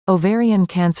Ovarian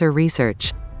cancer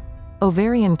research.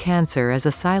 Ovarian cancer is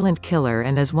a silent killer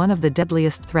and is one of the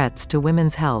deadliest threats to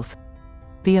women's health.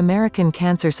 The American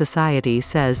Cancer Society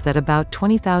says that about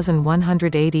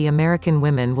 20,180 American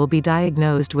women will be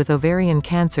diagnosed with ovarian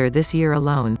cancer this year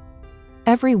alone.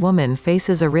 Every woman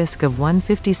faces a risk of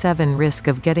 157 risk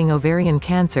of getting ovarian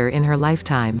cancer in her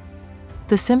lifetime.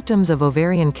 The symptoms of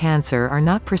ovarian cancer are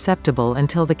not perceptible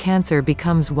until the cancer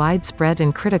becomes widespread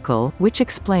and critical, which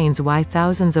explains why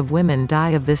thousands of women die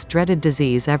of this dreaded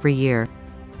disease every year.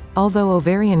 Although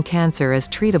ovarian cancer is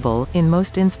treatable, in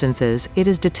most instances, it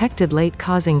is detected late,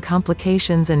 causing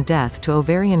complications and death to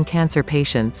ovarian cancer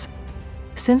patients.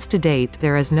 Since to date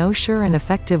there is no sure and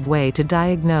effective way to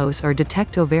diagnose or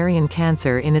detect ovarian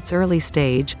cancer in its early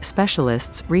stage,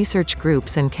 specialists, research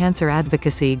groups and cancer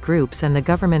advocacy groups and the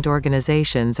government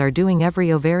organizations are doing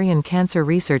every ovarian cancer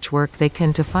research work they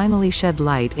can to finally shed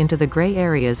light into the gray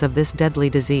areas of this deadly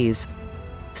disease.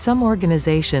 Some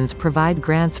organizations provide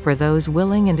grants for those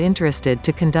willing and interested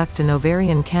to conduct an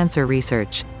ovarian cancer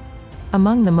research.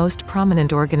 Among the most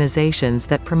prominent organizations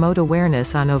that promote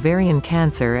awareness on ovarian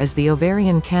cancer is the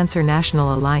Ovarian Cancer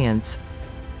National Alliance.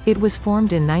 It was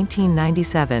formed in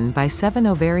 1997 by 7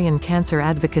 ovarian cancer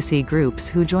advocacy groups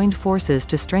who joined forces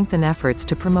to strengthen efforts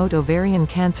to promote ovarian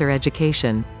cancer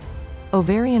education.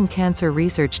 Ovarian cancer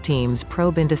research teams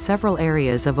probe into several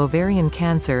areas of ovarian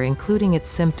cancer, including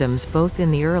its symptoms both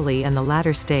in the early and the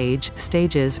latter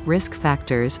stages, risk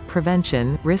factors,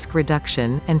 prevention, risk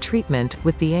reduction, and treatment,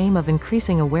 with the aim of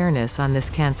increasing awareness on this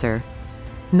cancer.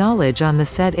 Knowledge on the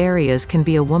said areas can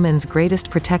be a woman's greatest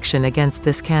protection against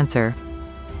this cancer.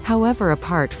 However,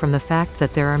 apart from the fact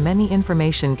that there are many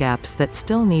information gaps that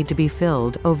still need to be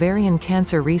filled, ovarian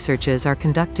cancer researches are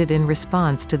conducted in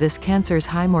response to this cancer's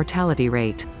high mortality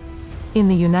rate. In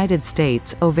the United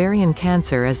States, ovarian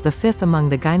cancer is the 5th among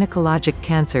the gynecologic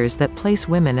cancers that place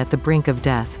women at the brink of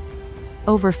death.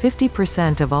 Over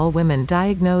 50% of all women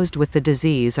diagnosed with the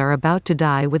disease are about to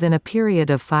die within a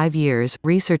period of 5 years,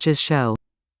 researches show.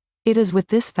 It is with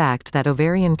this fact that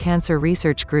ovarian cancer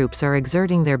research groups are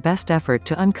exerting their best effort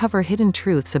to uncover hidden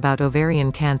truths about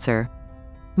ovarian cancer.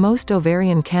 Most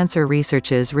ovarian cancer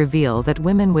researches reveal that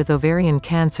women with ovarian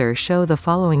cancer show the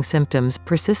following symptoms: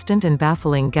 persistent and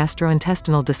baffling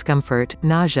gastrointestinal discomfort,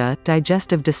 nausea,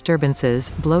 digestive disturbances,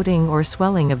 bloating or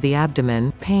swelling of the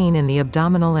abdomen, pain in the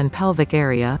abdominal and pelvic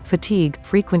area, fatigue,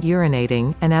 frequent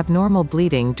urinating, and abnormal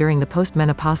bleeding during the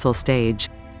postmenopausal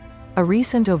stage. A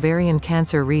recent ovarian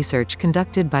cancer research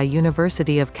conducted by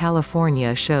University of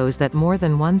California shows that more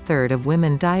than 1/3 of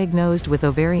women diagnosed with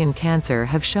ovarian cancer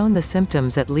have shown the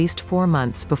symptoms at least 4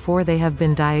 months before they have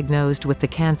been diagnosed with the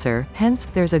cancer, hence,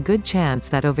 there's a good chance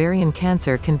that ovarian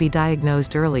cancer can be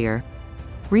diagnosed earlier.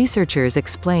 Researchers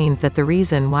explained that the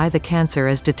reason why the cancer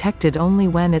is detected only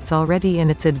when it's already in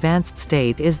its advanced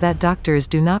state is that doctors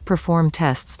do not perform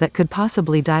tests that could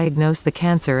possibly diagnose the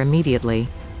cancer immediately.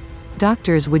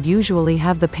 Doctors would usually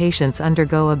have the patients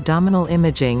undergo abdominal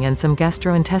imaging and some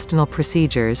gastrointestinal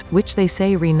procedures, which they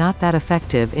say are not that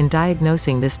effective in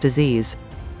diagnosing this disease.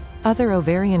 Other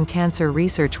ovarian cancer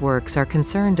research works are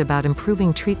concerned about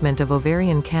improving treatment of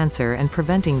ovarian cancer and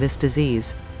preventing this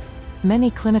disease. Many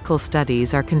clinical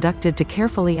studies are conducted to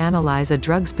carefully analyze a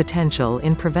drug's potential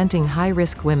in preventing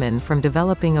high-risk women from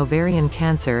developing ovarian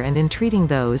cancer and in treating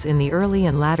those in the early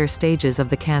and latter stages of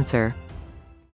the cancer.